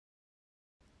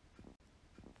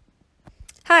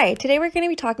Hi, today we're going to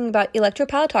be talking about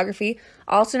electropalatography,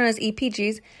 also known as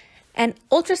EPGs, and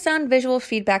ultrasound visual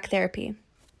feedback therapy.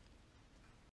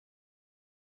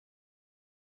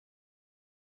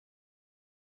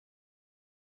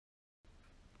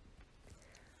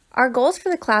 Our goals for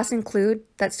the class include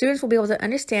that students will be able to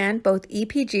understand both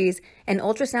EPGs and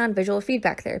ultrasound visual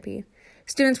feedback therapy.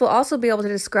 Students will also be able to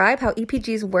describe how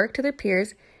EPGs work to their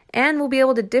peers and will be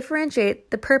able to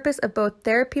differentiate the purpose of both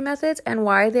therapy methods and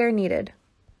why they are needed.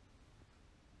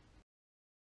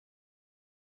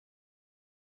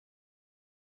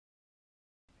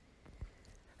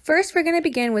 First, we're going to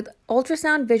begin with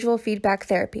ultrasound visual feedback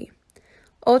therapy.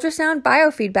 Ultrasound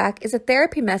biofeedback is a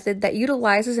therapy method that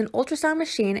utilizes an ultrasound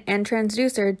machine and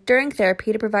transducer during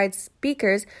therapy to provide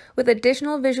speakers with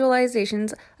additional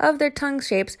visualizations of their tongue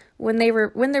shapes when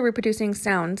they're reproducing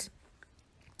sounds.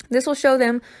 This will show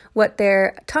them what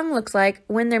their tongue looks like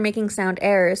when they're making sound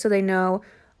errors so they know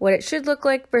what it should look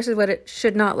like versus what it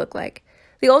should not look like.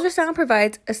 The ultrasound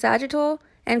provides a sagittal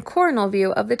and coronal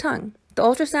view of the tongue. The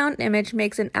ultrasound image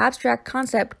makes an abstract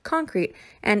concept concrete,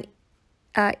 and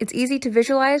it's easy to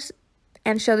visualize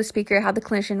and show the speaker how the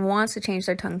clinician wants to change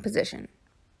their tongue position.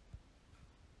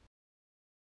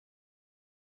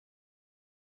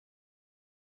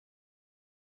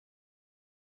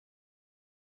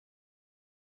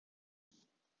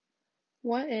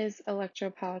 What is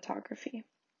electropalatography?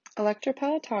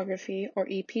 Electropalatography, or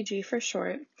EPG for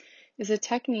short, is a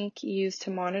technique used to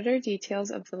monitor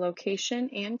details of the location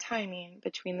and timing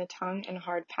between the tongue and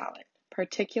hard palate,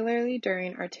 particularly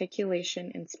during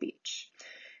articulation in speech.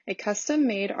 A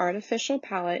custom-made artificial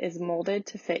palate is molded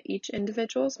to fit each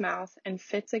individual's mouth and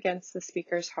fits against the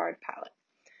speaker's hard palate.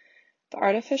 The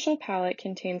artificial palate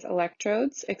contains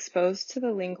electrodes exposed to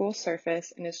the lingual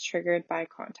surface and is triggered by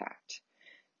contact.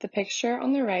 The picture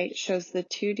on the right shows the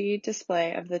 2D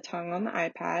display of the tongue on the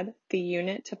iPad, the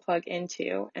unit to plug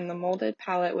into, and the molded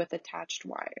palate with attached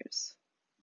wires.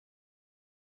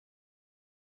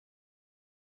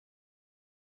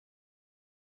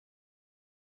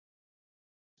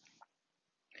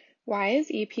 Why is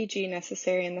EPG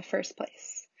necessary in the first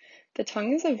place? The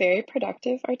tongue is a very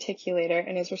productive articulator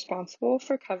and is responsible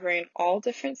for covering all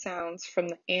different sounds from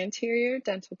the anterior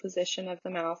dental position of the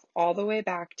mouth all the way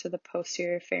back to the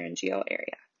posterior pharyngeal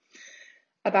area.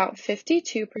 About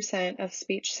 52% of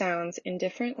speech sounds in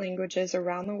different languages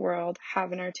around the world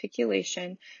have an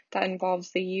articulation that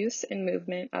involves the use and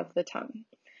movement of the tongue.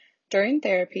 During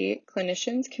therapy,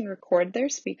 clinicians can record their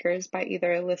speakers by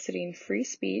either eliciting free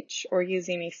speech or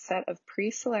using a set of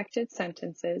pre-selected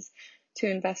sentences to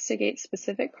investigate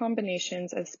specific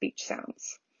combinations of speech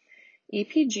sounds.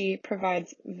 EPG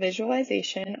provides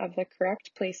visualization of the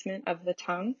correct placement of the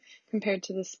tongue compared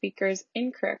to the speaker's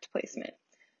incorrect placement.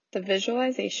 The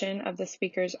visualization of the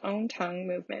speaker's own tongue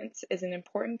movements is an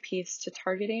important piece to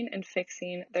targeting and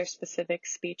fixing their specific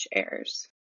speech errors.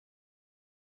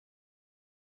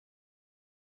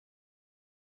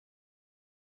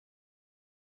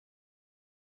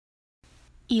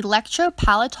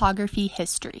 Electropalatography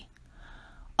history,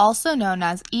 also known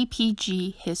as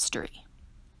EPG history.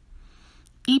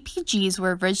 EPGs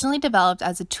were originally developed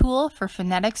as a tool for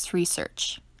phonetics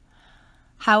research.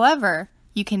 However,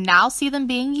 you can now see them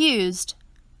being used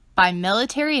by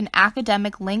military and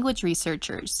academic language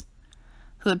researchers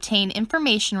who obtain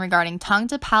information regarding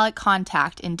tongue-to-palate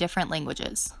contact in different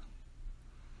languages.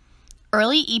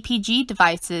 Early EPG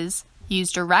devices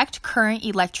use direct current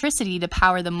electricity to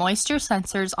power the moisture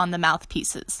sensors on the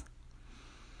mouthpieces.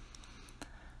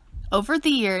 Over the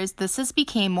years, this has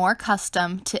become more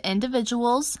custom to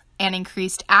individuals and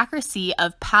increased accuracy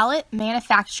of palate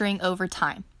manufacturing over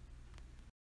time.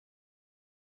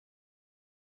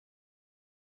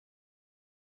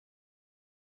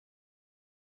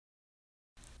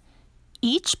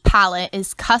 Each palate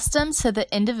is custom to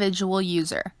the individual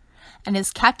user and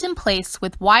is kept in place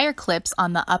with wire clips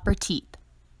on the upper teeth.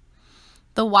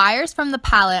 The wires from the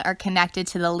palate are connected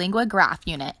to the lingua graph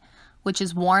unit, which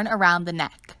is worn around the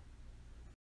neck.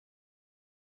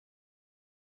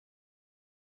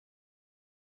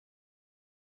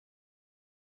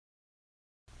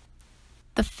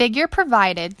 The figure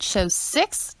provided shows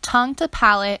 6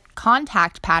 tongue-to-palate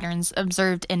contact patterns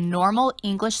observed in normal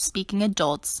English-speaking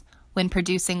adults when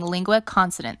producing lingua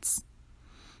consonants.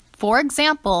 For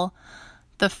example,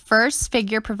 the first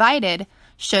figure provided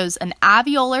shows an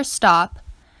alveolar stop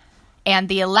and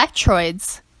the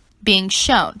electrodes being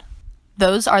shown.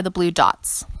 Those are the blue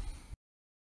dots.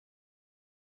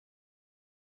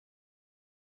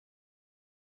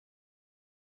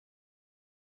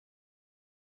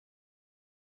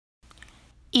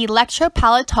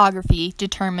 Electropalatography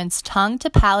determines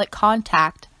tongue-to-palate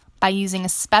contact by using a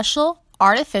special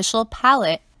artificial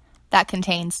palate that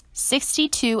contains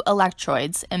 62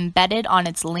 electrodes embedded on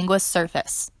its linguist's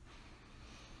surface.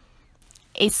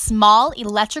 A small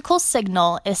electrical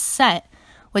signal is sent,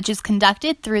 which is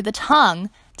conducted through the tongue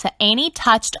to any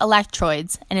touched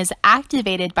electrodes and is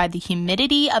activated by the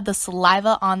humidity of the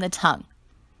saliva on the tongue.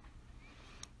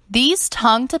 These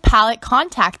tongue-to-palate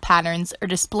contact patterns are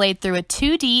displayed through a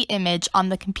 2D image on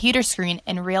the computer screen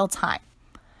in real time.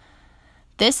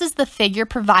 This is the figure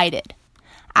provided.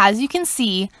 As you can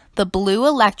see, the blue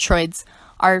electrodes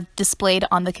are displayed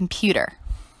on the computer.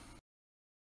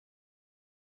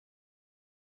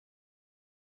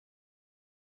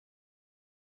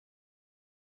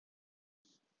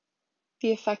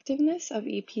 The effectiveness of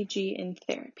EPG in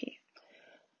therapy.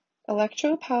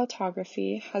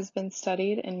 Electropalatography has been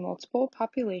studied in multiple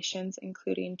populations,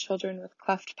 including children with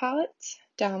cleft palates,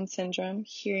 Down syndrome,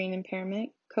 hearing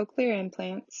impairment, cochlear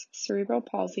implants, cerebral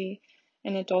palsy,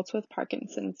 and adults with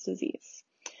Parkinson's disease.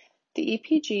 The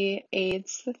EPG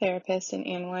aids the therapist in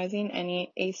analyzing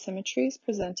any asymmetries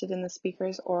presented in the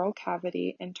speaker's oral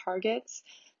cavity and targets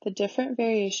the different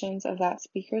variations of that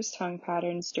speaker's tongue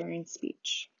patterns during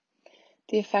speech.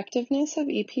 The effectiveness of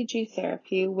EPG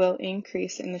therapy will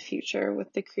increase in the future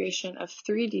with the creation of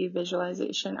 3D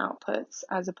visualization outputs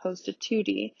as opposed to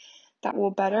 2D that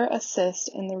will better assist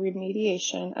in the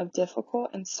remediation of difficult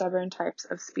and stubborn types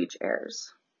of speech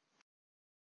errors.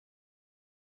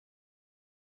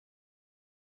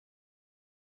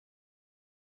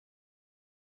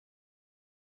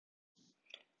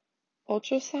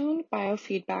 Ultrasound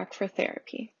biofeedback for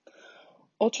therapy.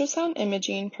 Ultrasound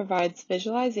imaging provides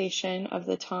visualization of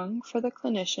the tongue for the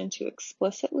clinician to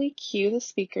explicitly cue the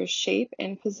speaker's shape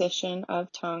and position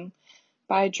of tongue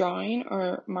by drawing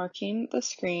or marking the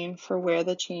screen for where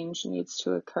the change needs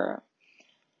to occur.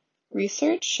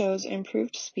 Research shows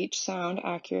improved speech sound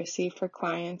accuracy for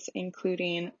clients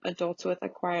including adults with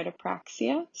acquired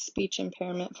apraxia, speech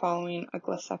impairment following a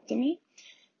glossectomy,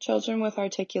 children with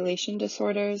articulation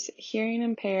disorders, hearing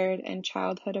impaired, and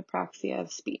childhood apraxia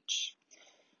of speech.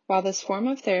 While this form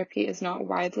of therapy is not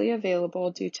widely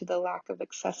available due to the lack of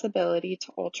accessibility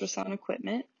to ultrasound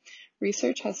equipment,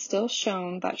 research has still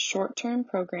shown that short-term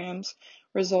programs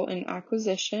result in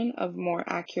acquisition of more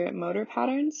accurate motor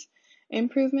patterns,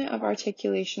 improvement of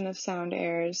articulation of sound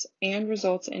errors, and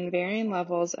results in varying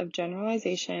levels of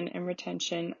generalization and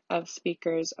retention of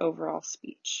speakers' overall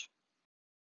speech.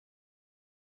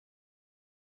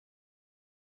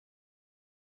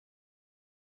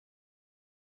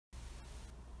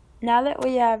 Now that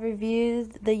we have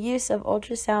reviewed the use of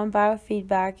ultrasound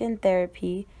biofeedback in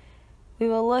therapy, we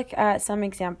will look at some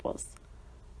examples.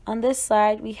 On this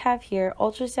slide, we have here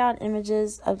ultrasound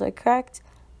images of the correct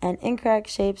and incorrect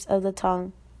shapes of the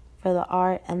tongue for the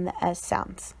R and the S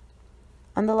sounds.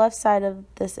 On the left side of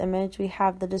this image, we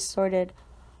have the distorted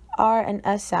R and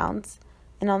S sounds,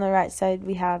 and on the right side,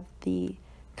 we have the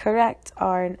correct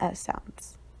R and S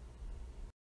sounds.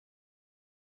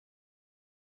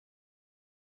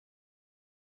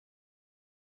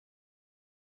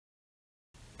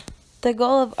 The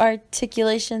goal of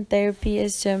articulation therapy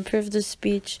is to improve the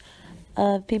speech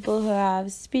of people who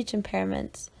have speech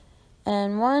impairments.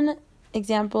 And one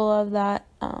example of that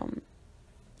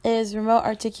is remote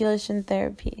articulation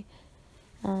therapy.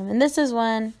 And this is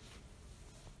when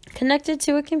connected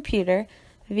to a computer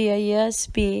via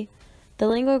USB, the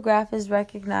lingograph is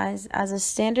recognized as a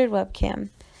standard webcam.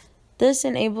 This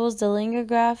enables the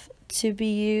lingograph to be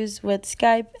used with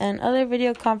Skype and other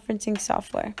video conferencing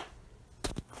software.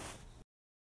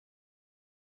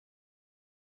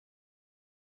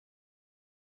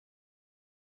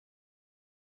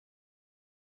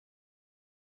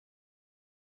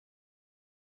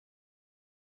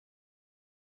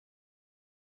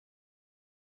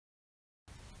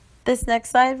 This next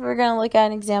slide, we're going to look at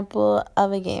an example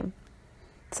of a game.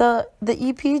 So the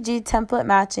EPG template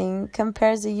matching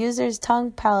compares the user's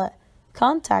tongue-palate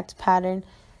contact pattern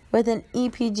with an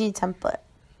EPG template.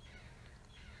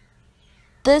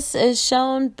 This is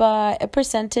shown by a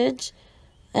percentage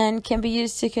and can be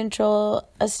used to control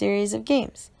a series of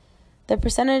games. The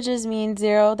percentages mean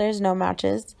 0, there's no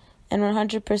matches, and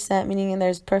 100% meaning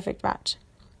there's perfect match.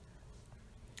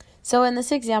 So in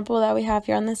this example that we have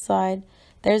here on this slide,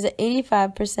 there's an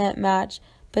 85% match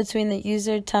between the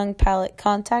user tongue-palate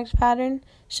contact pattern,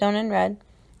 shown in red,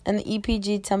 and the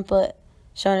EPG template,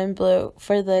 shown in blue,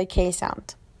 for the K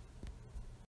sound.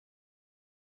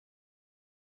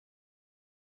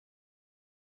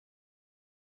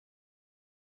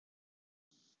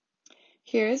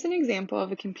 Here is an example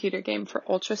of a computer game for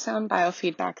ultrasound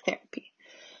biofeedback therapy.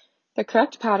 The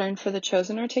correct pattern for the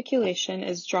chosen articulation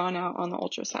is drawn out on the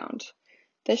ultrasound.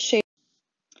 This shape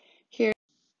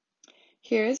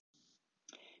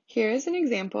here is an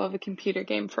example of a computer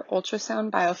game for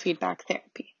ultrasound biofeedback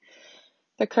therapy.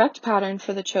 The correct pattern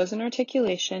for the chosen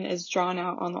articulation is drawn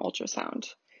out on the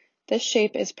ultrasound. This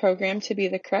shape is programmed to be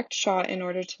the correct shot in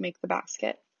order to make the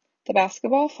basket. The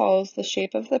basketball follows the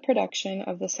shape of the production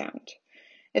of the sound.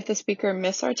 If the speaker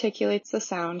misarticulates the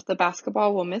sound, the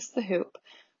basketball will miss the hoop,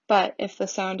 but if the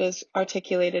sound is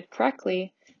articulated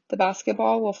correctly, the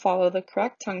basketball will follow the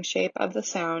correct tongue shape of the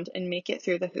sound and make it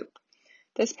through the hoop.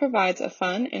 This provides a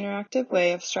fun, interactive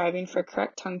way of striving for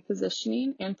correct tongue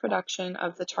positioning and production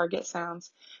of the target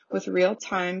sounds with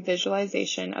real-time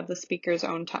visualization of the speaker's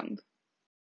own tongue.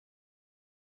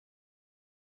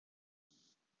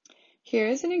 Here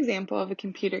is an example of a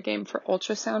computer game for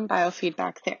ultrasound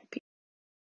biofeedback therapy.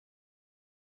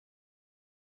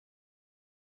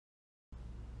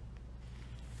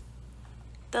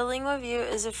 The LinguaView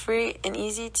is a free and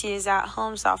easy-to-use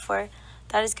at-home software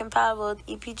that is compatible with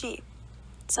EPG.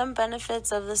 Some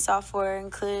benefits of the software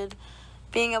include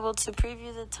being able to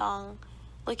preview the tongue,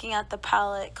 looking at the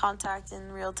palate contact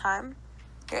in real time.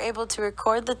 You're able to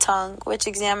record the tongue, which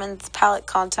examines palate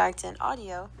contact in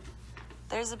audio.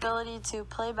 There's ability to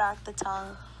play back the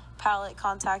tongue, palate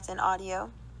contact, and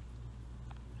audio.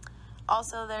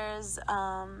 Also, there's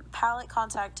palate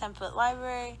contact template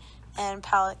library and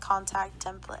palate contact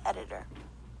template editor.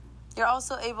 You're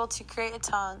also able to create a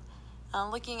tongue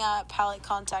looking at palate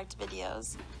contact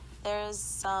videos. There's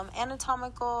some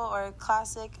anatomical or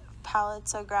classic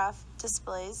palatograph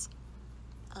displays.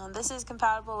 This is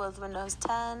compatible with Windows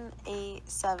 10, 8,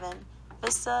 7,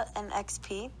 Vista, and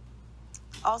XP.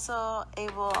 Also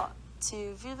able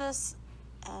to view this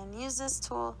and use this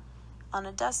tool on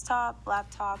a desktop,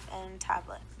 laptop, and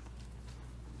tablet.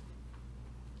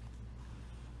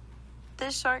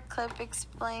 This short clip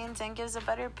explains and gives a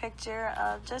better picture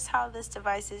of just how this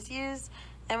device is used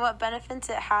and what benefits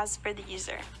it has for the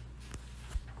user.